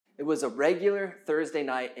It was a regular Thursday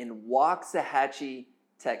night in Waxahachie,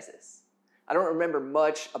 Texas. I don't remember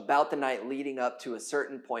much about the night leading up to a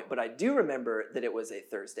certain point, but I do remember that it was a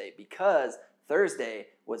Thursday because Thursday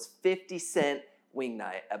was 50-cent wing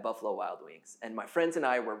night at Buffalo Wild Wings. And my friends and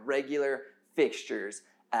I were regular fixtures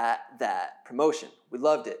at that promotion. We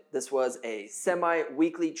loved it. This was a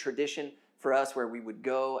semi-weekly tradition for us where we would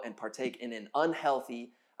go and partake in an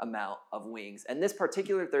unhealthy amount of wings. And this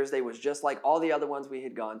particular Thursday was just like all the other ones we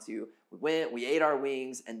had gone to. We went, we ate our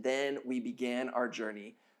wings, and then we began our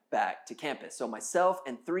journey back to campus. So myself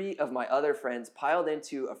and 3 of my other friends piled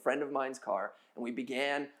into a friend of mine's car, and we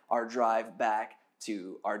began our drive back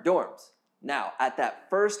to our dorms. Now, at that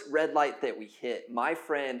first red light that we hit, my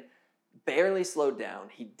friend barely slowed down.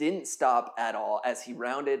 He didn't stop at all as he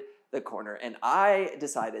rounded the corner, and I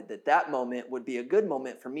decided that that moment would be a good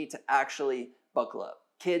moment for me to actually buckle up.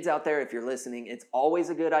 Kids out there, if you're listening, it's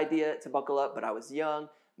always a good idea to buckle up, but I was young,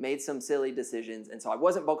 made some silly decisions, and so I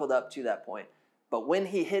wasn't buckled up to that point. But when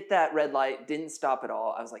he hit that red light, didn't stop at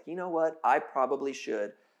all, I was like, you know what? I probably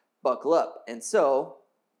should buckle up. And so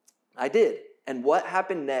I did. And what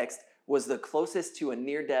happened next was the closest to a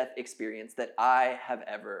near-death experience that I have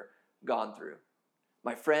ever gone through.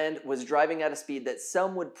 My friend was driving at a speed that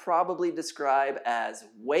some would probably describe as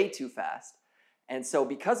way too fast. And so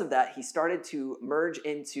because of that, he started to merge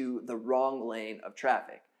into the wrong lane of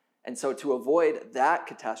traffic. And so to avoid that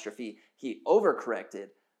catastrophe, he overcorrected,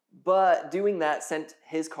 but doing that sent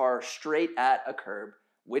his car straight at a curb,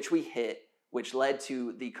 which we hit, which led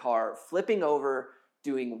to the car flipping over,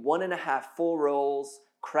 doing 1.5 full rolls,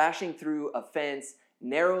 crashing through a fence,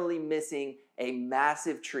 narrowly missing a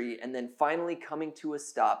massive tree, and then finally coming to a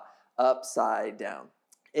stop upside down.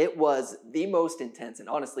 It was the most intense and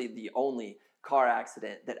honestly the only car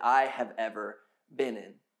accident that I have ever been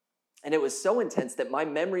in. And it was so intense that my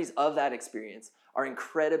memories of that experience are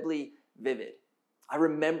incredibly vivid. I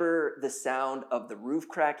remember the sound of the roof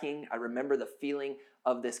cracking. I remember the feeling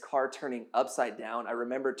of this car turning upside down. I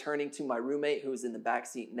remember turning to my roommate who was in the back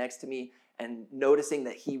seat next to me and noticing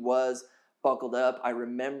that he was buckled up. I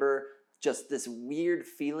remember just this weird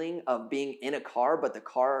feeling of being in a car, but the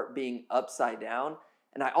car being upside down.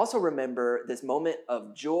 And I also remember this moment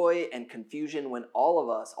of joy and confusion when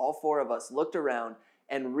all 4 of us looked around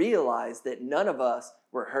and realized that none of us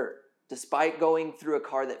were hurt. Despite going through a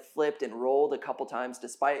car that flipped and rolled a couple times,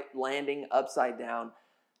 despite landing upside down,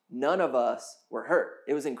 none of us were hurt.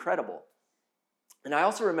 It was incredible. And I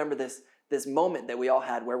also remember this moment that we all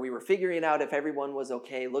had where we were figuring out if everyone was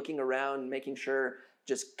okay, looking around, making sure,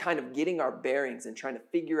 just kind of getting our bearings and trying to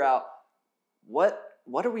figure out what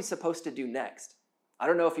are we supposed to do next? I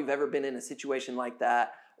don't know if you've ever been in a situation like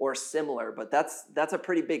that or similar, but that's a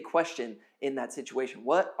pretty big question in that situation.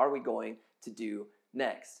 What are we going to do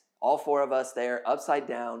next? All 4 of us there, upside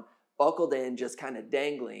down, buckled in, just kind of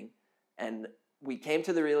dangling. And we came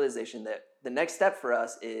to the realization that the next step for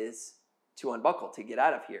us is to unbuckle, to get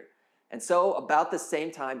out of here. And so about the same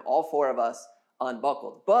time, all 4 of us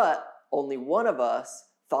unbuckled. But only one of us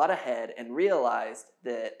thought ahead and realized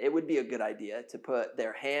that it would be a good idea to put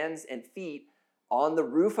their hands and feet on the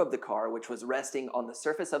roof of the car, which was resting on the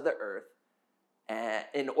surface of the earth,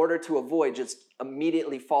 in order to avoid just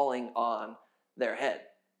immediately falling on their head.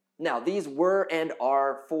 Now, these were and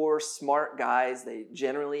are 4 smart guys. They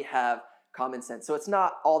generally have common sense. So it's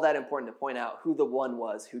not all that important to point out who the one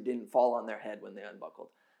was who didn't fall on their head when they unbuckled.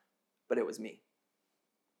 But it was me.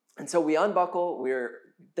 And so we unbuckle.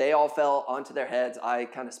 They all fell onto their heads. I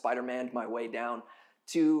kind of Spider-Man'd my way down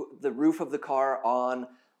to the roof of the car on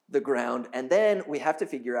the ground. And then we have to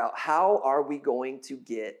figure out, how are we going to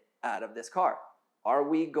get out of this car? Are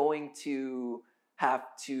we going to have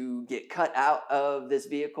to get cut out of this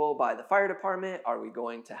vehicle by the fire department? Are we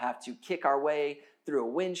going to have to kick our way through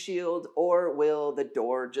a windshield? Or will the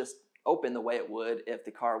door just open the way it would if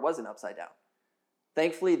the car wasn't upside down?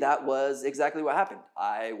 Thankfully, that was exactly what happened.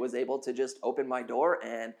 I was able to just open my door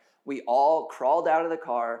and we all crawled out of the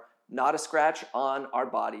car, not a scratch on our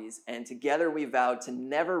bodies, and together we vowed to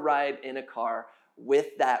never ride in a car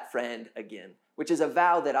with that friend again, which is a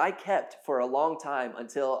vow that I kept for a long time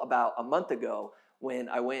until about a month ago when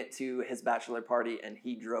I went to his bachelor party and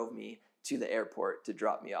he drove me to the airport to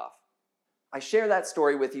drop me off. I share that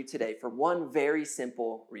story with you today for one very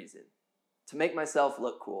simple reason: to make myself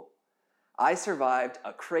look cool. I survived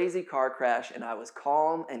a crazy car crash and I was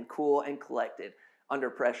calm and cool and collected under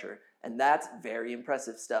pressure, and that's very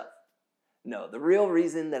impressive stuff. No, the real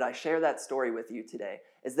reason that I share that story with you today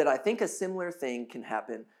is that I think a similar thing can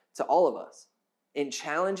happen to all of us. In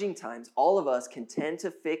challenging times, all of us can tend to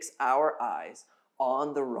fix our eyes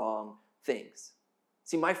on the wrong things.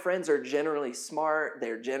 See, my friends are generally smart.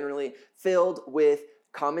 They're generally filled with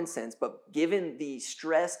common sense, but given the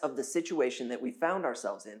stress of the situation that we found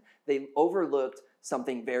ourselves in, they overlooked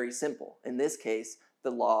something very simple. In this case,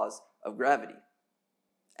 the laws of gravity.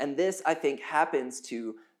 And this, I think, happens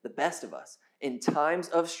to the best of us. In times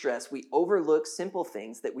of stress, we overlook simple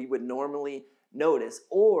things that we would normally notice,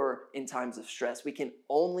 or in times of stress, we can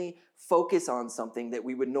only focus on something that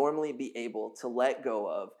we would normally be able to let go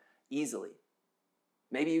of easily.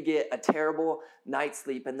 Maybe you get a terrible night's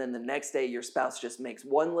sleep, and then the next day your spouse just makes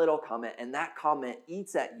one little comment, and that comment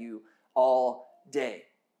eats at you all day.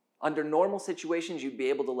 Under normal situations, you'd be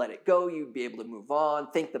able to let it go. You'd be able to move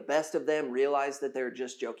on, think the best of them, realize that they're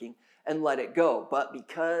just joking, and let it go. But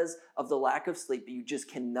because of the lack of sleep, you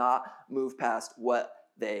just cannot move past what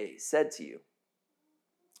they said to you.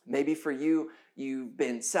 Maybe for you, you've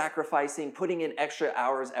been sacrificing, putting in extra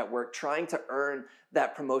hours at work, trying to earn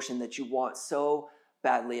that promotion that you want so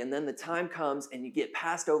badly. And then the time comes and you get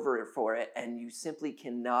passed over for it, and you simply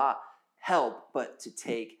cannot help but to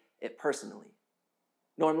take it personally.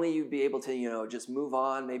 Normally, you'd be able to, just move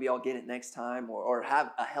on. Maybe I'll get it next time, or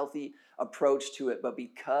have a healthy approach to it. But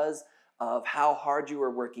because of how hard you are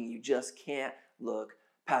working, you just can't look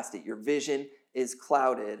past it. Your vision is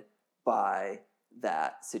clouded by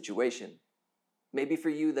that situation. Maybe for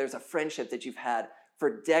you, there's a friendship that you've had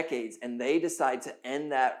for decades, and they decide to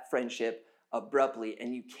end that friendship abruptly,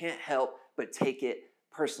 and you can't help but take it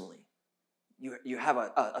personally. You have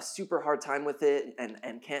a super hard time with it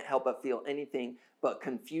and can't help but feel anything but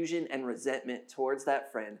confusion and resentment towards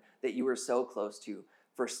that friend that you were so close to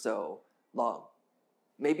for so long.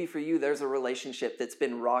 Maybe for you, there's a relationship that's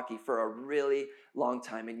been rocky for a really long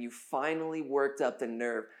time, and you finally worked up the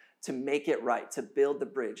nerve to make it right, to build the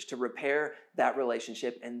bridge, to repair that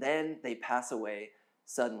relationship, and then they pass away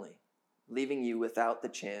suddenly, leaving you without the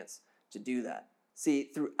chance to do that.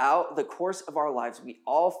 See, throughout the course of our lives, we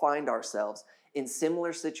all find ourselves in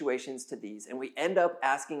similar situations to these, and we end up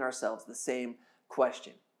asking ourselves the same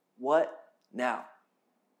question: what now?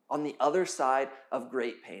 On the other side of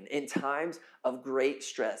great pain, in times of great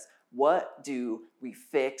stress, what do we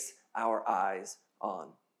fix our eyes on?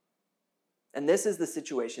 And this is the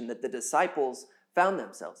situation that the disciples found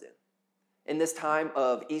themselves in. In this time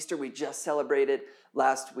of Easter we just celebrated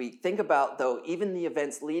last week, think about, though, even the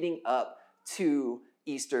events leading up to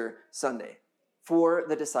Easter Sunday. For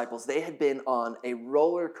the disciples, they had been on a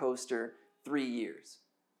roller coaster 3 years.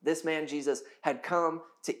 This man, Jesus, had come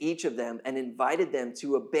to each of them and invited them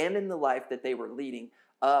to abandon the life that they were leading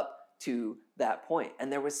up to that point.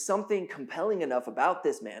 And there was something compelling enough about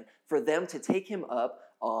this man for them to take him up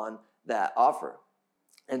on that offer.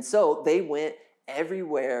 And so they went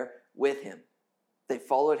everywhere with him. They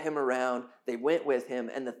followed him around, they went with him,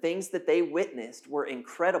 and the things that they witnessed were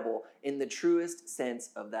incredible in the truest sense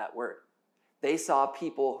of that word. They saw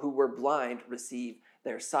people who were blind receive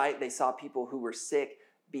their sight. They saw people who were sick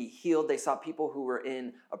be healed. They saw people who were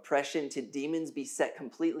in oppression to demons be set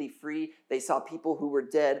completely free. They saw people who were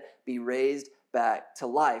dead be raised back to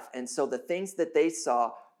life. And so the things that they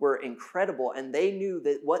saw were incredible, and they knew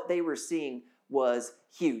that what they were seeing was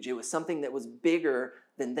huge. It was something that was bigger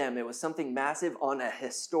than them. It was something massive on a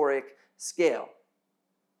historic scale.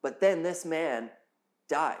 But then this man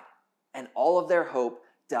died, and all of their hope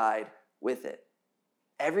died with it.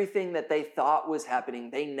 Everything that they thought was happening,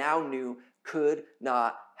 they now knew could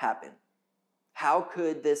not happen. How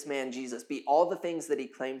could this man Jesus be all the things that he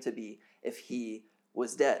claimed to be if he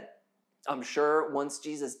was dead? I'm sure once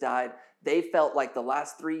Jesus died, they felt like the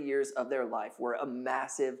last 3 years of their life were a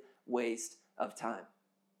massive waste of time.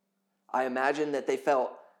 I imagine that they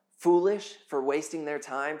felt foolish for wasting their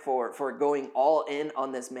time, for going all in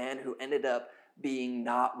on this man who ended up being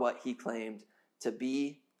not what he claimed to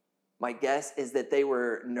be. My guess is that they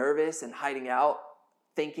were nervous and hiding out,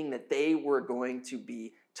 thinking that they were going to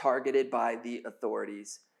be targeted by the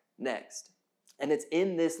authorities next. And it's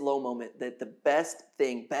in this low moment that the best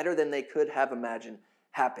thing, better than they could have imagined,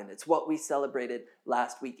 happened. It's what we celebrated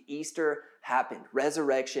last week. Easter happened.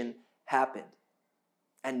 Resurrection happened.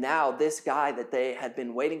 And now this guy that they had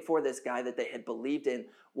been waiting for, this guy that they had believed in,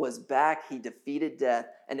 was back. He defeated death.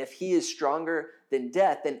 And if he is stronger than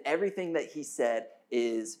death, then everything that he said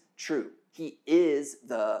is true. He is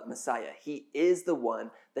the Messiah. He is the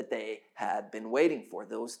one that they had been waiting for.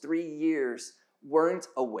 Those 3 years weren't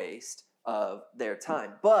a waste of their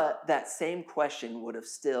time. But that same question would have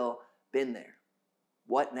still been there.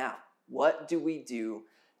 What now? What do we do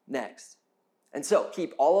next? And so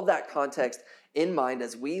keep all of that context in mind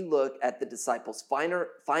as we look at the disciples'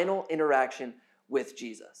 final interaction with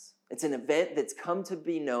Jesus. It's an event that's come to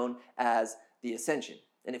be known as the Ascension.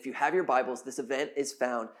 And if you have your Bibles, this event is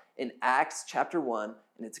found in Acts chapter 1,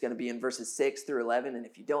 and it's going to be in verses 6 through 11. And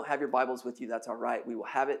if you don't have your Bibles with you, that's all right. We will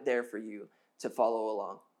have it there for you to follow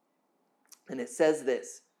along. And it says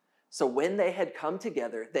this: "So when they had come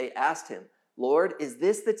together, they asked him, 'Lord, is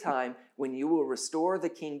this the time when you will restore the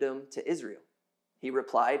kingdom to Israel?' He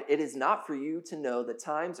replied, 'It is not for you to know the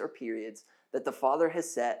times or periods that the Father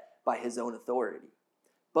has set by his own authority.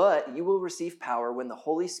 But you will receive power when the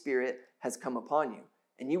Holy Spirit has come upon you,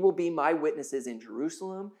 and you will be my witnesses in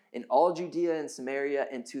Jerusalem, in all Judea and Samaria,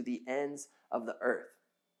 and to the ends of the earth.'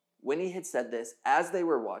 When he had said this, as they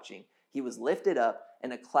were watching, he was lifted up,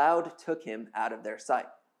 and a cloud took him out of their sight.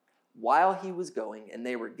 While he was going, and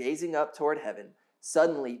they were gazing up toward heaven,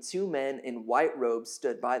 suddenly 2 men in white robes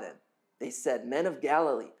stood by them. They said, 'Men of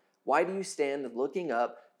Galilee, why do you stand looking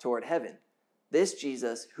up toward heaven? This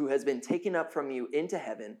Jesus, who has been taken up from you into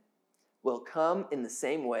heaven, will come in the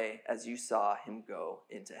same way as you saw him go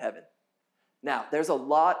into heaven.'" Now, there's a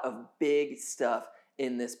lot of big stuff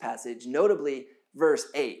in this passage, notably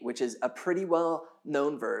verse 8, which is a pretty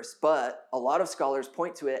well-known verse, but a lot of scholars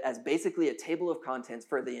point to it as basically a table of contents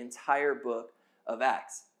for the entire book of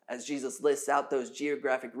Acts, as Jesus lists out those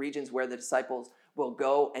geographic regions where the disciples will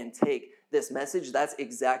go and take this message. That's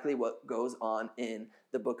exactly what goes on in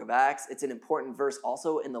the book of Acts. It's an important verse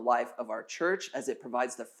also in the life of our church, as it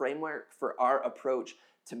provides the framework for our approach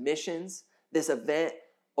to missions. This event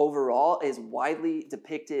overall is widely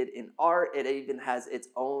depicted in art. It even has its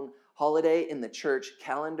own holiday in the church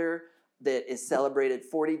calendar that is celebrated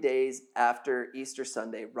 40 days after Easter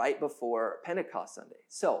Sunday, right before Pentecost Sunday.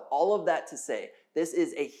 So all of that to say, this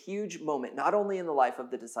is a huge moment, not only in the life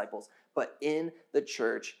of the disciples, but in the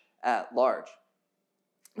church at large.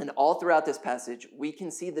 And all throughout this passage, we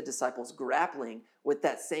can see the disciples grappling with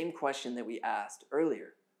that same question that we asked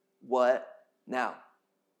earlier. What now?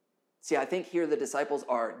 See, I think here the disciples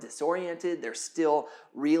are disoriented. They're still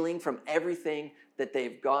reeling from everything that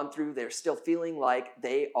they've gone through. They're still feeling like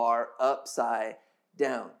they are upside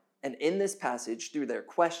down. And in this passage, through their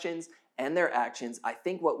questions and their actions, I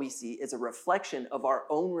think what we see is a reflection of our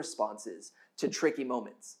own responses to tricky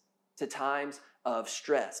moments, to times of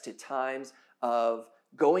stress, to times of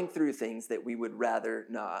going through things that we would rather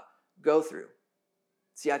not go through.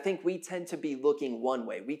 See, I think we tend to be looking one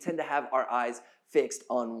way. We tend to have our eyes fixed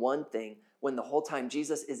on one thing when the whole time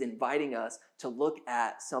Jesus is inviting us to look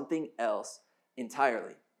at something else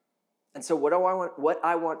entirely. And so what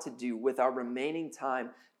I want to do with our remaining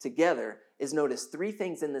time together is notice 3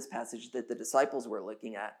 things in this passage that the disciples were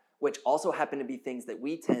looking at, which also happen to be things that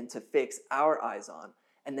we tend to fix our eyes on.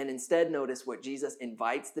 And then instead notice what Jesus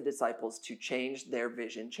invites the disciples to change their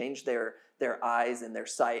vision, change their eyes and their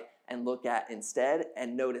sight and look at instead.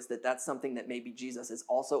 And notice that that's something that maybe Jesus is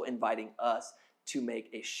also inviting us to make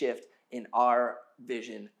a shift in our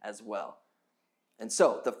vision as well. And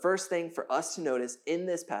so the first thing for us to notice in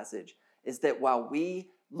this passage is that while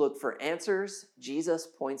we look for answers, Jesus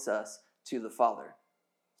points us to the Father.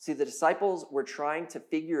 See, the disciples were trying to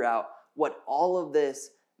figure out what all of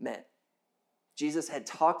this meant. Jesus had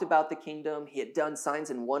talked about the kingdom. He had done signs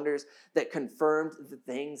and wonders that confirmed the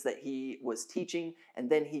things that he was teaching. And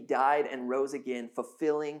then he died and rose again,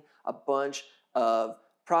 fulfilling a bunch of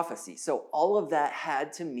prophecy. So all of that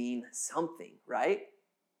had to mean something, right?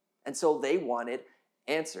 And so they wanted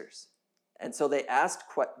answers. And so they asked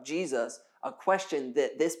Jesus a question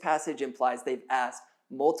that this passage implies they've asked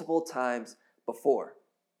multiple times before.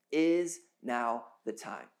 Is now the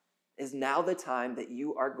time? Is now the time that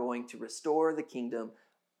you are going to restore the kingdom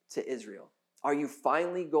to Israel? Are you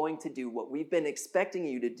finally going to do what we've been expecting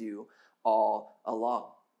you to do all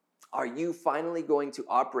along? Are you finally going to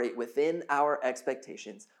operate within our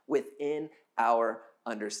expectations, within our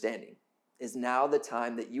understanding? Is now the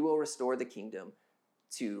time that you will restore the kingdom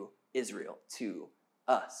to Israel, to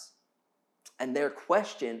us? And their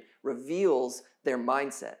question reveals their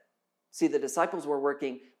mindset. See, the disciples were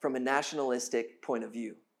working from a nationalistic point of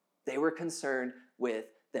view. They were concerned with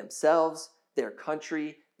themselves, their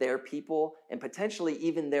country, their people, and potentially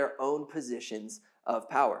even their own positions of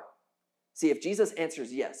power. See, if Jesus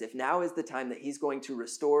answers yes, if now is the time that he's going to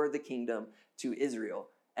restore the kingdom to Israel,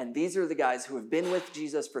 and these are the guys who have been with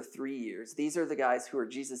Jesus for 3 years, these are the guys who are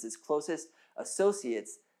Jesus' closest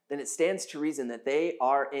associates, then it stands to reason that they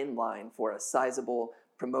are in line for a sizable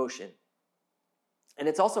promotion. And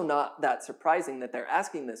it's also not that surprising that they're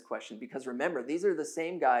asking this question, because remember, these are the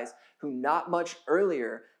same guys who not much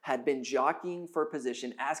earlier had been jockeying for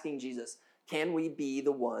position, asking Jesus, can we be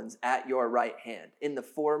the ones at your right hand, in the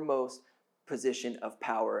foremost position of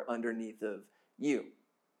power underneath of you?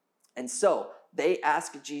 And so they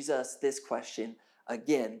ask Jesus this question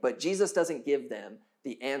again, but Jesus doesn't give them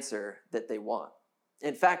the answer that they want.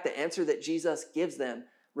 In fact, the answer that Jesus gives them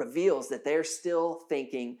reveals that they're still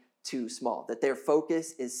thinking too small, that their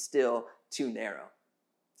focus is still too narrow.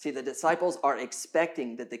 See, the disciples are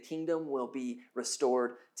expecting that the kingdom will be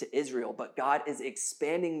restored to Israel, but God is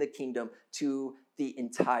expanding the kingdom to the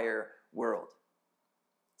entire world.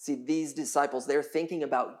 See, these disciples, they're thinking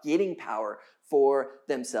about getting power for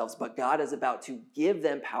themselves, but God is about to give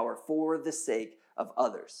them power for the sake of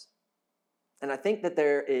others. And I think that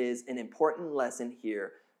there is an important lesson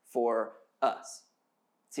here for us.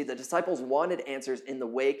 See, the disciples wanted answers in the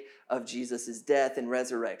wake of Jesus' death and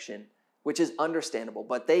resurrection, which is understandable,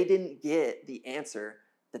 but they didn't get the answer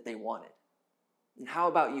that they wanted. And how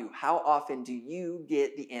about you? How often do you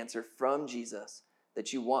get the answer from Jesus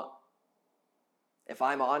that you want? If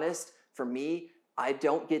I'm honest, for me, I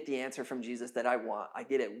don't get the answer from Jesus that I want. I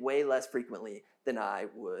get it way less frequently than I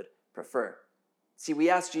would prefer. See, we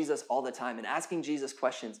ask Jesus all the time, and asking Jesus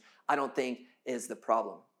questions, I don't think is the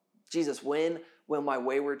problem. Jesus, when will my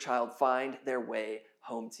wayward child find their way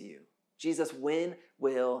home to you? Jesus, when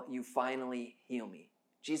will you finally heal me?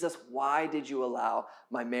 Jesus, why did you allow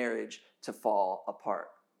my marriage to fall apart?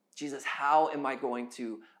 Jesus, how am I going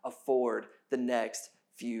to afford the next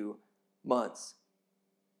few months?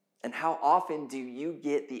 And how often do you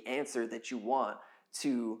get the answer that you want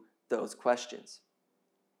to those questions?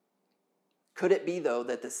 Could it be, though,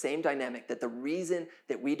 that the same dynamic, that the reason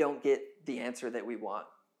that we don't get the answer that we want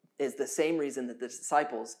is the same reason that the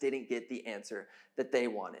disciples didn't get the answer that they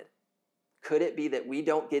wanted? Could it be that we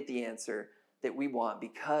don't get the answer that we want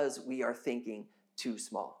because we are thinking too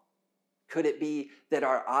small? Could it be that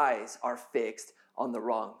our eyes are fixed on the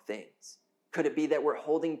wrong things? Could it be that we're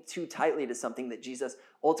holding too tightly to something that Jesus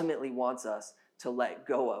ultimately wants us to let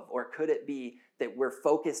go of? Or could it be that we're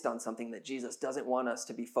focused on something that Jesus doesn't want us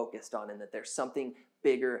to be focused on, and that there's something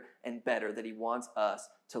bigger and better that he wants us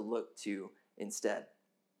to look to instead?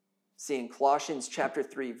 See, in Colossians chapter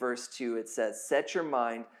 3, verse 2, it says, "Set your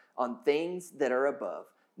mind on things that are above,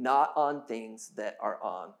 not on things that are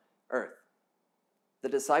on earth." The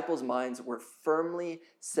disciples' minds were firmly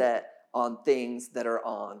set on things that are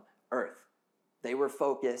on earth. They were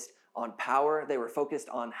focused on power. They were focused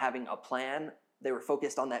on having a plan. They were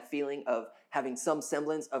focused on that feeling of having some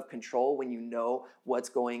semblance of control when you know what's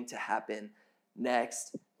going to happen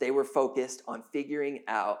next. They were focused on figuring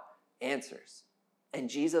out answers. And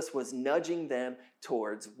Jesus was nudging them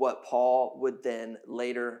towards what Paul would then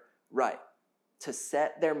later write, to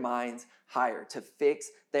set their minds higher, to fix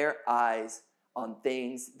their eyes on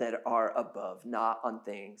things that are above, not on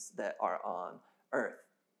things that are on earth.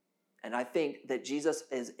 And I think that Jesus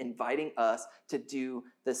is inviting us to do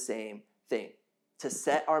the same thing, to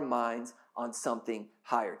set our minds on something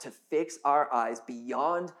higher, to fix our eyes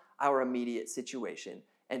beyond our immediate situation,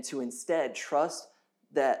 and to instead trust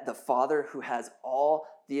that the Father who has all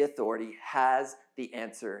the authority has the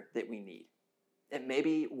answer that we need. It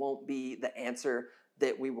maybe won't be the answer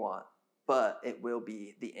that we want, but it will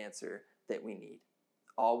be the answer that we need.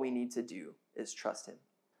 All we need to do is trust him.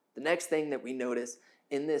 The next thing that we notice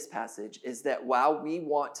in this passage is that while we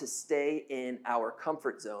want to stay in our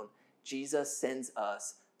comfort zone, Jesus sends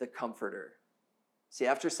us the Comforter. See,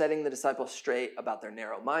 after setting the disciples straight about their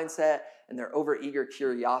narrow mindset and their overeager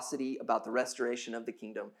curiosity about the restoration of the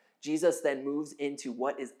kingdom, Jesus then moves into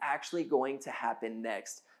what is actually going to happen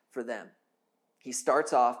next for them. He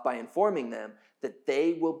starts off by informing them that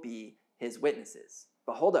they will be his witnesses.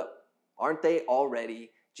 But hold up, aren't they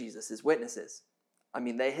already Jesus' witnesses? I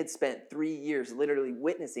mean, they had spent 3 years literally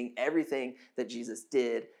witnessing everything that Jesus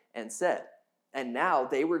did and said. And now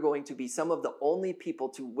they were going to be some of the only people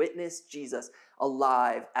to witness Jesus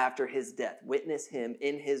alive after his death, witness him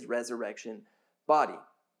in his resurrection body.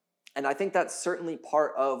 And I think that's certainly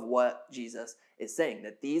part of what Jesus is saying,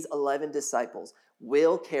 that these 11 disciples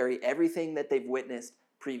will carry everything that they've witnessed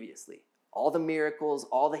previously. All the miracles,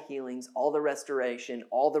 all the healings, all the restoration,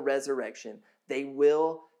 all the resurrection. They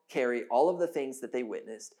will carry all of the things that they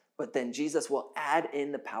witnessed, but then Jesus will add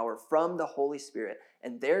in the power from the Holy Spirit,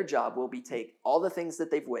 and their job will be take all the things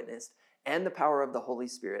that they've witnessed and the power of the Holy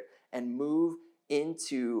Spirit and move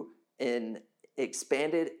into an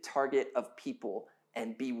expanded target of people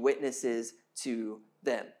and be witnesses to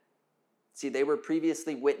them. See, they were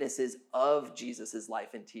previously witnesses of Jesus'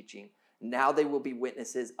 life and teaching. Now they will be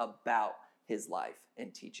witnesses about his life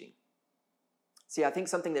and teaching. See, I think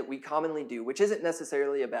something that we commonly do, which isn't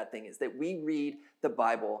necessarily a bad thing, is that we read the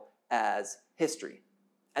Bible as history.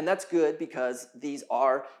 And that's good because these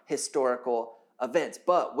are historical events.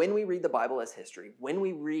 But when we read the Bible as history, when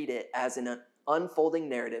we read it as an unfolding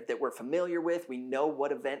narrative that we're familiar with. We know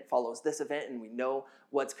what event follows this event, and we know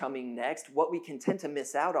what's coming next. What we can tend to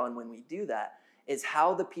miss out on when we do that is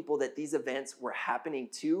how the people that these events were happening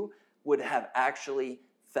to would have actually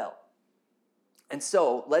felt. And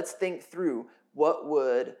so let's think through, what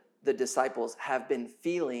would the disciples have been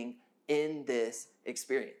feeling in this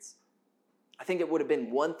experience? I think it would have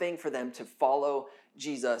been one thing for them to follow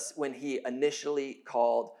Jesus when he initially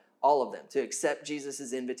called all of them, to accept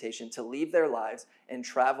Jesus' invitation to leave their lives and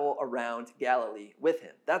travel around Galilee with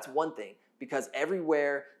him. That's one thing, because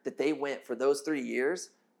everywhere that they went for those 3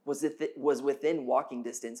 years was within walking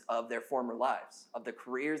distance of their former lives, of the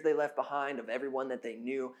careers they left behind, of everyone that they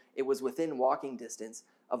knew. It was within walking distance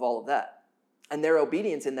of all of that. And their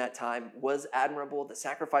obedience in that time was admirable. The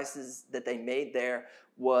sacrifices that they made there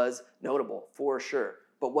was notable, for sure.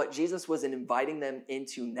 But what Jesus was inviting them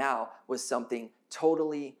into now was something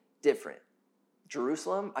totally different.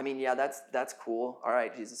 Jerusalem, I mean, yeah, that's cool. All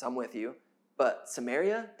right, Jesus, I'm with you. But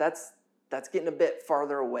Samaria, that's getting a bit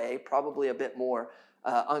farther away, probably a bit more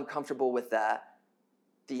uncomfortable with that.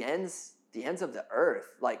 The ends of the earth,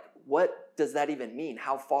 like, what does that even mean?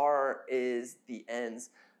 How far is the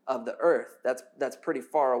ends of the earth? That's pretty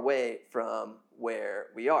far away from where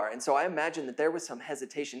we are. And so I imagine that there was some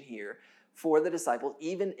hesitation here for the disciples,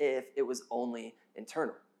 even if it was only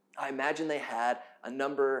internal. I imagine they had a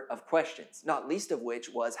number of questions, not least of which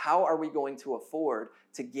was, how are we going to afford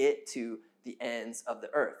to get to the ends of the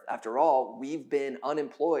earth? After all, we've been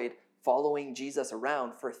unemployed following Jesus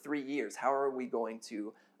around for 3 years. How are we going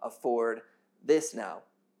to afford this now?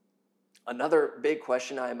 Another big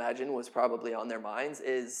question I imagine was probably on their minds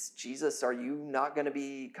is, Jesus, are you not going to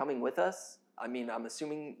be coming with us? I mean, I'm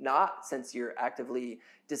assuming not, since you're actively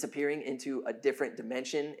disappearing into a different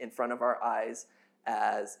dimension in front of our eyes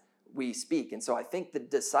as we speak. And so I think the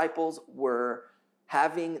disciples were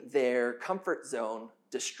having their comfort zone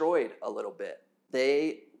destroyed a little bit.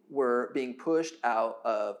 They were being pushed out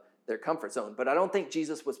of their comfort zone. But I don't think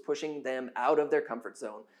Jesus was pushing them out of their comfort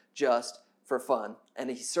zone just for fun.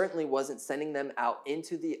 And he certainly wasn't sending them out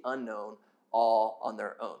into the unknown all on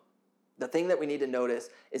their own. The thing that we need to notice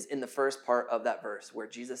is in the first part of that verse, where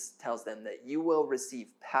Jesus tells them that you will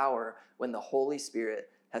receive power when the Holy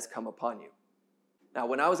Spirit has come upon you. Now,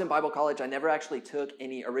 when I was in Bible college, I never actually took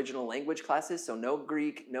any original language classes, so no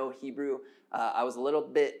Greek, no Hebrew. I was a little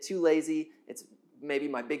bit too lazy. It's maybe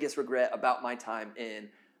my biggest regret about my time in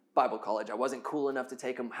Bible college. I wasn't cool enough to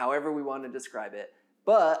take them, however we want to describe it.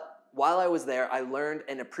 But while I was there, I learned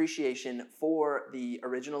an appreciation for the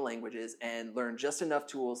original languages and learned just enough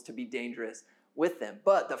tools to be dangerous with them.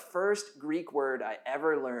 But the first Greek word I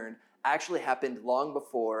ever learned actually happened long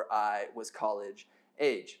before I was college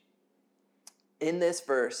age. In this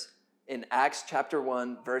verse, in Acts chapter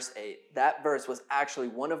 1, verse 8, that verse was actually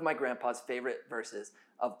one of my grandpa's favorite verses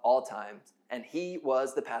of all time. And he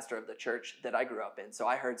was the pastor of the church that I grew up in. So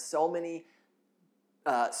I heard so many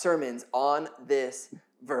sermons on this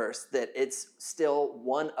verse that it's still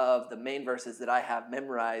one of the main verses that I have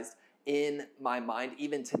memorized in my mind.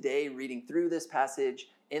 Even today, reading through this passage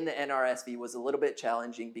in the NRSV was a little bit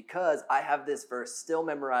challenging because I have this verse still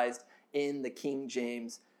memorized in the King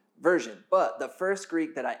James Version. But the first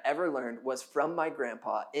Greek that I ever learned was from my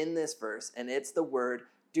grandpa in this verse, and it's the word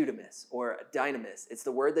dunamis or dynamis. It's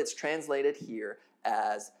the word that's translated here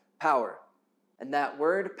as power. And that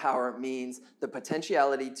word power means the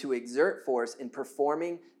potentiality to exert force in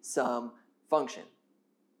performing some function.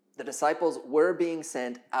 The disciples were being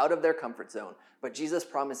sent out of their comfort zone, but Jesus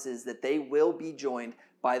promises that they will be joined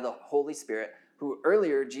by the Holy Spirit, who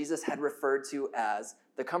earlier Jesus had referred to as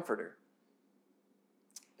the Comforter.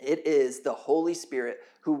 It is the Holy Spirit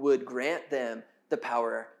who would grant them the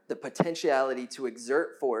power, the potentiality to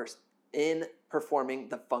exert force in performing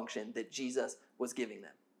the function that Jesus was giving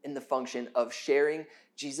them, in the function of sharing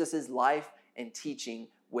Jesus' life and teaching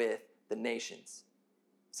with the nations.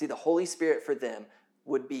 See, the Holy Spirit for them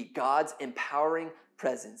would be God's empowering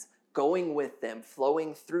presence, going with them,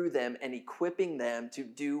 flowing through them, and equipping them to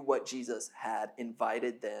do what Jesus had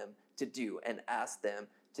invited them to do and asked them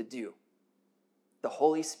to do. The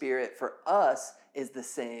Holy Spirit for us is the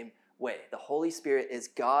same way. The Holy Spirit is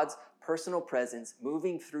God's personal presence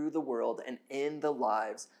moving through the world and in the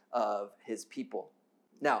lives of his people.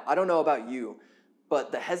 Now, I don't know about you,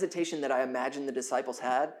 but the hesitation that I imagine the disciples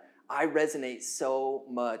had, I resonate so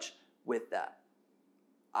much with that.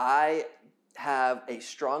 I have a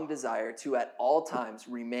strong desire to at all times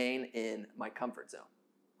remain in my comfort zone.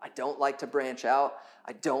 I don't like to branch out.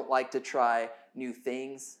 I don't like to try new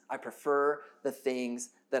things. I prefer the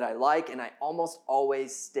things that I like, and I almost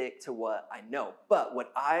always stick to what I know. But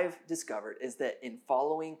what I've discovered is that in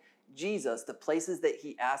following Jesus, the places that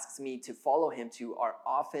he asks me to follow him to are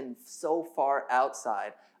often so far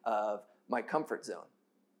outside of my comfort zone.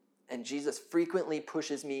 And Jesus frequently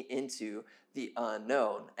pushes me into the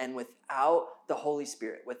unknown. And without the Holy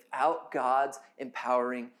Spirit, without God's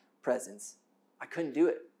empowering presence, I couldn't do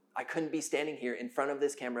it. I couldn't be standing here in front of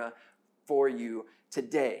this camera for you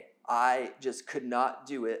today. I just could not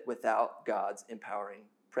do it without God's empowering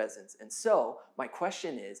presence. And so my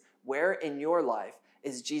question is, where in your life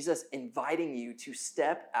is Jesus inviting you to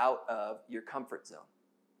step out of your comfort zone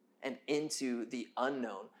and into the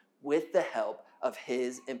unknown with the help of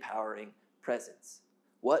his empowering presence?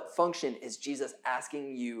 What function is Jesus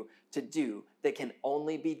asking you to do that can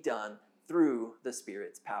only be done through the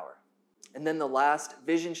Spirit's power? And then the last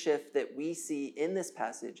vision shift that we see in this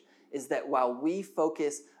passage is that while we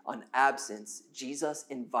focus on absence, Jesus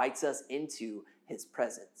invites us into his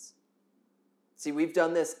presence. See, we've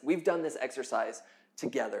done this exercise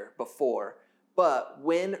together before, but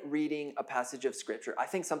when reading a passage of scripture, I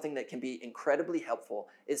think something that can be incredibly helpful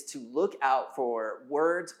is to look out for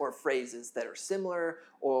words or phrases that are similar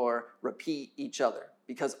or repeat each other,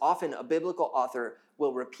 because often a biblical author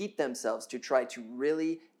will repeat themselves to try to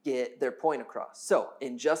really get their point across. So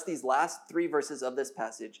in just these last 3 verses of this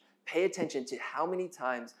passage, pay attention to how many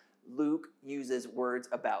times Luke uses words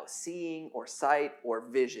about seeing or sight or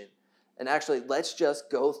vision. And actually, let's just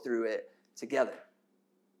go through it together.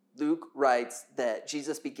 Luke writes that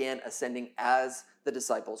Jesus began ascending as the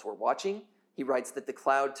disciples were watching. He writes that the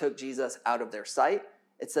cloud took Jesus out of their sight.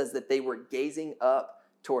 It says that they were gazing up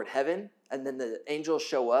toward heaven, and then the angels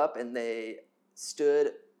show up and they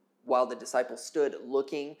stood while the disciples stood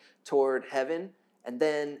looking toward heaven. And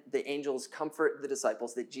then the angels comfort the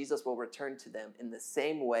disciples that Jesus will return to them in the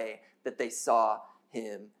same way that they saw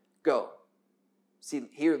him go. See,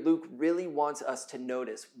 here Luke really wants us to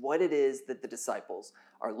notice what it is that the disciples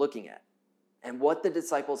are looking at. And what the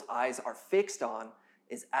disciples' eyes are fixed on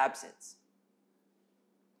is absence.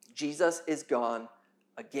 Jesus is gone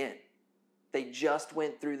again. They just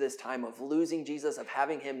went through this time of losing Jesus, of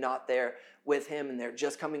having him not there with him, and they're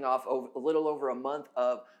just coming off a little over a month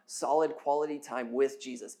of solid quality time with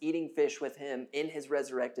Jesus, eating fish with him in his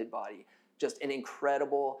resurrected body. Just an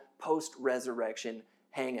incredible post-resurrection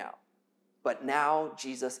hangout. But now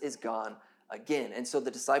Jesus is gone again. And so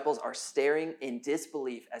the disciples are staring in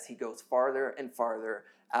disbelief as he goes farther and farther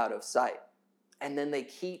out of sight. And then they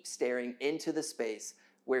keep staring into the space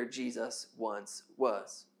where Jesus once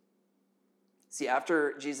was. See,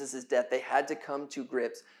 after Jesus' death, they had to come to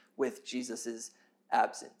grips with Jesus'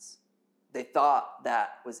 absence. They thought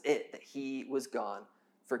that was it, that he was gone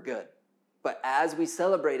for good. But as we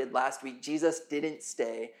celebrated last week, Jesus didn't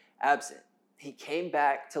stay absent. He came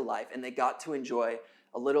back to life, and they got to enjoy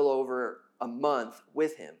a little over a month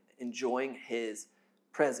with him, enjoying his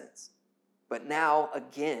presence. But now,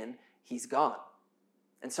 again, he's gone.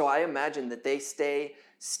 And so I imagine that they stay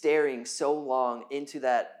staring so long into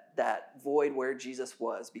that void where Jesus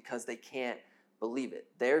was because they can't believe it.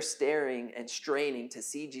 They're staring and straining to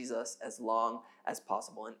see Jesus as long as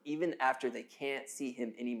possible. And even after they can't see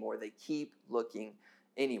him anymore, they keep looking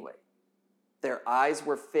anyway. Their eyes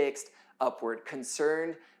were fixed upward,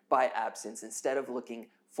 concerned by absence instead of looking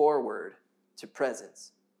forward to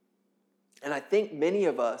presence. And I think many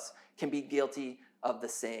of us can be guilty of the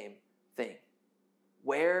same thing.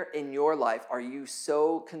 Where in your life are you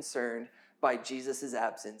so concerned by Jesus'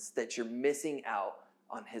 absence that you're missing out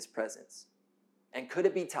on his presence? And could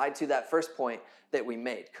it be tied to that first point that we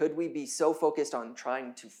made? Could we be so focused on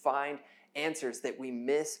trying to find answers that we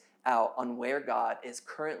miss out on where God is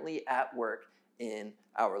currently at work in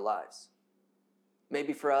our lives?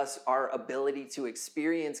 Maybe for us, our ability to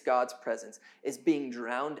experience God's presence is being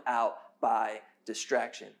drowned out by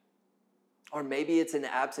distraction. Or maybe it's an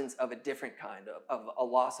absence of a different kind of a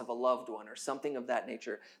loss of a loved one or something of that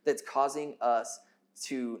nature that's causing us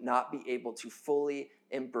to not be able to fully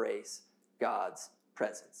embrace God's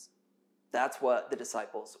presence. That's what the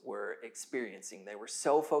disciples were experiencing. They were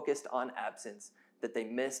so focused on absence that they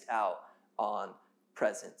missed out on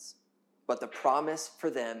presence. But the promise for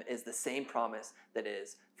them is the same promise that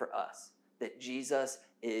is for us, that Jesus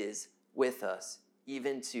is with us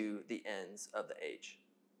even to the ends of the age.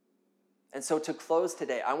 And so to close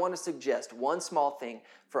today, I want to suggest one small thing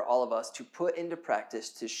for all of us to put into practice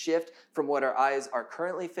to shift from what our eyes are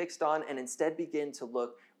currently fixed on and instead begin to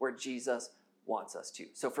look where Jesus wants us to.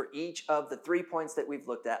 So for each of the 3 points that we've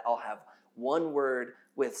looked at, I'll have one word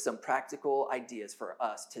with some practical ideas for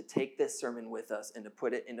us to take this sermon with us and to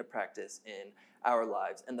put it into practice in our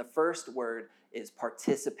lives. And the first word is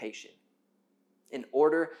participation. In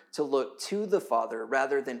order to look to the Father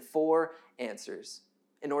rather than for answers,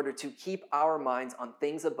 in order to keep our minds on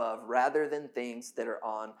things above rather than things that are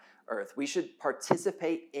on earth. We should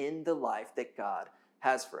participate in the life that God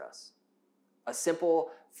has for us. A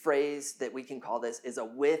simple phrase that we can call this is a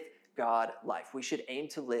with God life. We should aim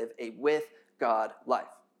to live a with God life.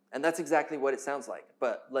 And that's exactly what it sounds like.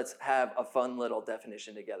 But let's have a fun little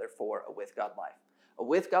definition together for a with God life. A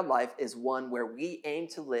with God life is one where we aim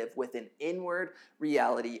to live with an inward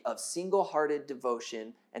reality of single-hearted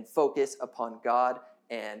devotion and focus upon God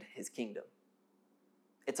and his kingdom.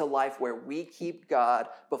 It's a life where we keep God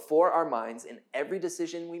before our minds in every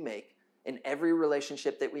decision we make, in every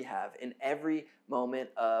relationship that we have, in every moment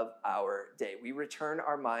of our day. We return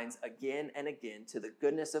our minds again and again to the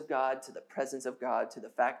goodness of God, to the presence of God, to the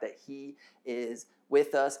fact that he is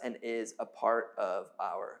with us and is a part of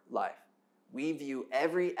our life. We view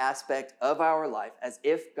every aspect of our life as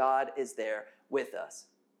if God is there with us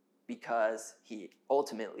because he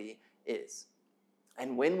ultimately is.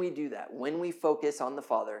 And when we do that, when we focus on the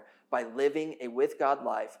Father by living a with God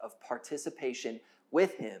life of participation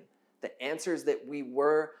with him, the answers that we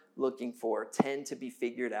were looking for tend to be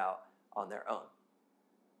figured out on their own.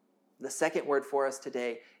 The second word for us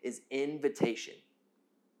today is invitation.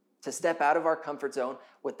 To step out of our comfort zone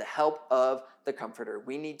with the help of the Comforter,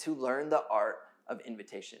 we need to learn the art of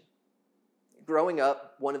invitation. Growing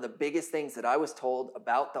up, one of the biggest things that I was told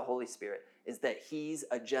about the Holy Spirit is that he's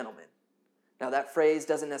a gentleman. Now, that phrase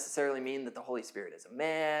doesn't necessarily mean that the Holy Spirit is a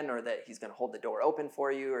man or that he's going to hold the door open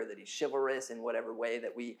for you or that he's chivalrous in whatever way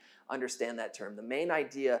that we understand that term. The main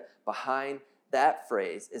idea behind that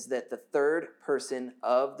phrase is that the third person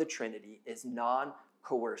of the Trinity is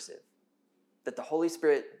non-coercive. That the Holy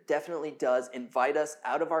Spirit definitely does invite us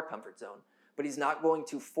out of our comfort zone, but he's not going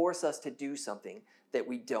to force us to do something that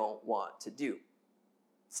we don't want to do.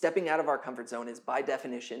 Stepping out of our comfort zone is by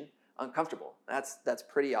definition uncomfortable. That's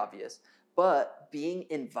pretty obvious. But being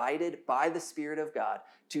invited by the Spirit of God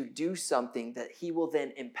to do something that he will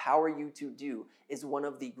then empower you to do is one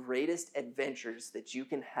of the greatest adventures that you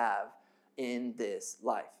can have in this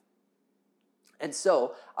life. And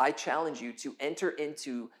so I challenge you to enter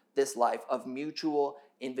into this life of mutual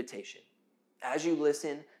invitation. As you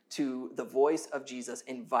listen to the voice of Jesus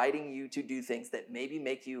inviting you to do things that maybe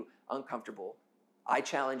make you uncomfortable, I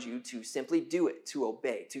challenge you to simply do it, to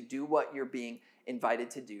obey, to do what you're being invited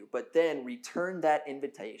to do, but then return that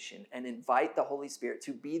invitation and invite the Holy Spirit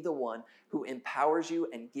to be the one who empowers you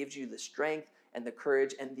and gives you the strength and the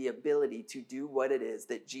courage and the ability to do what it is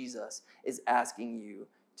that Jesus is asking you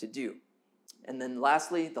to do. And then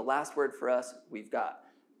lastly, the last word for us, we've got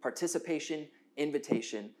participation,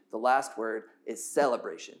 invitation. The last word is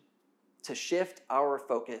celebration. To shift our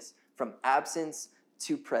focus from absence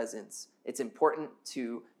to presence, it's important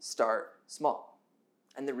to start small.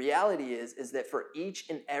 And the reality is that for each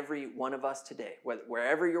and every one of us today,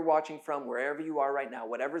 wherever you're watching from, wherever you are right now,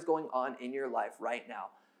 whatever's going on in your life right now,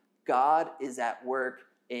 God is at work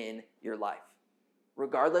in your life.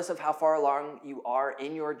 Regardless of how far along you are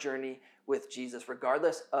in your journey with Jesus,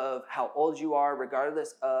 regardless of how old you are,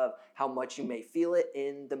 regardless of how much you may feel it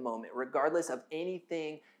in the moment, regardless of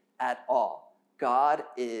anything at all, God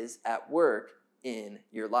is at work in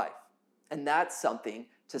your life. And that's something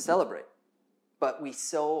to celebrate. But we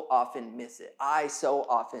so often miss it. I so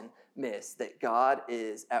often miss that God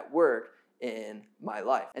is at work in my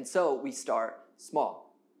life. And so we start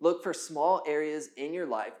small. Look for small areas in your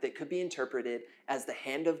life that could be interpreted as the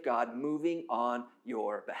hand of God moving on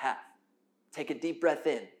your behalf. Take a deep breath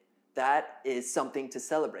in. That is something to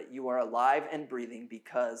celebrate. You are alive and breathing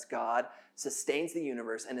because God sustains the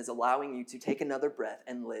universe and is allowing you to take another breath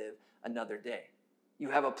and live another day. You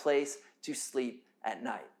have a place to sleep at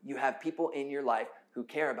night. You have people in your life who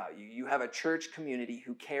care about you. You have a church community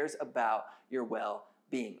who cares about your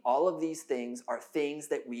well-being. All of these things are things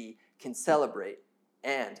that we can celebrate.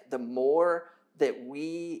 And the more that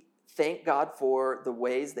we thank God for the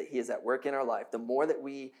ways that he is at work in our life, the more that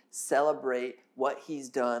we celebrate what he's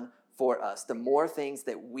done for us, the more things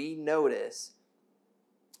that we notice,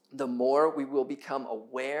 the more we will become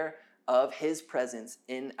aware of his presence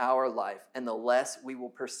in our life, and the less we will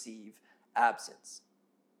perceive absence.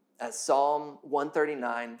 As Psalm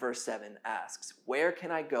 139 verse 7 asks, where can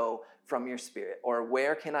I go from your spirit? Or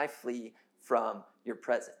where can I flee from your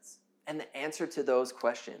presence? And the answer to those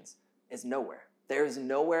questions is nowhere. There is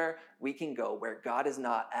nowhere we can go where God is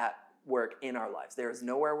not at work in our lives. There is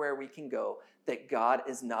nowhere where we can go that God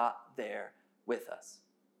is not there with us.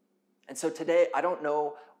 And so today, I don't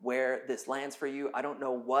know where this lands for you. I don't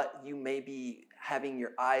know what you may be having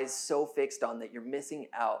your eyes so fixed on that you're missing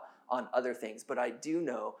out on other things, but I do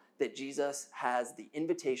know that Jesus has the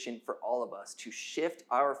invitation for all of us to shift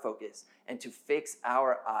our focus and to fix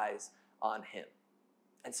our eyes on him.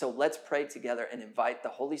 And so let's pray together and invite the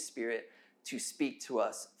Holy Spirit to speak to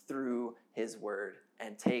us through his word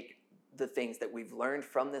and take the things that we've learned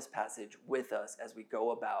from this passage with us as we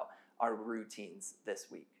go about our routines this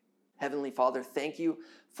week. Heavenly Father, thank you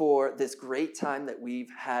for this great time that we've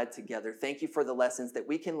had together. Thank you for the lessons that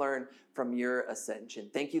we can learn from your ascension.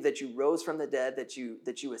 Thank you that you rose from the dead, that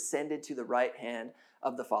you ascended to the right hand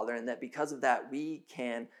of the Father, and that because of that, we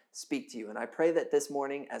can speak to you. And I pray that this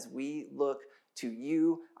morning, as we look to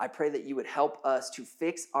you, I pray that you would help us to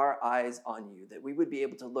fix our eyes on you, that we would be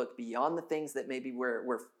able to look beyond the things that maybe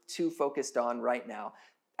we're too focused on right now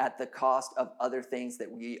at the cost of other things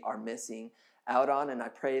that we are missing out on. And I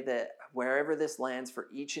pray that wherever this lands for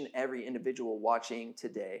each and every individual watching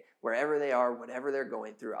today, wherever they are, whatever they're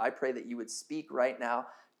going through, I pray that you would speak right now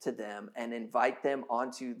to them and invite them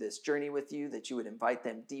onto this journey with you, that you would invite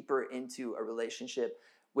them deeper into a relationship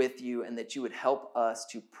with you, and that you would help us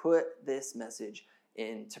to put this message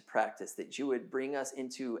into practice, that you would bring us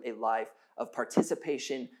into a life of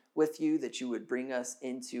participation with you, that you would bring us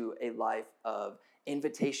into a life of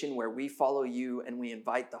invitation where we follow you and we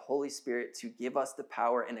invite the Holy Spirit to give us the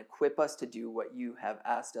power and equip us to do what you have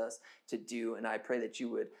asked us to do. And I pray that you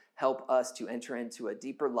would help us to enter into a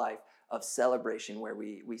deeper life of celebration where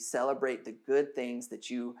we celebrate the good things that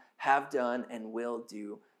you have done and will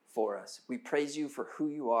do for us. We praise you for who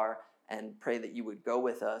you are and pray that you would go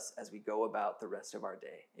with us as we go about the rest of our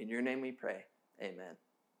day. In your name we pray. Amen.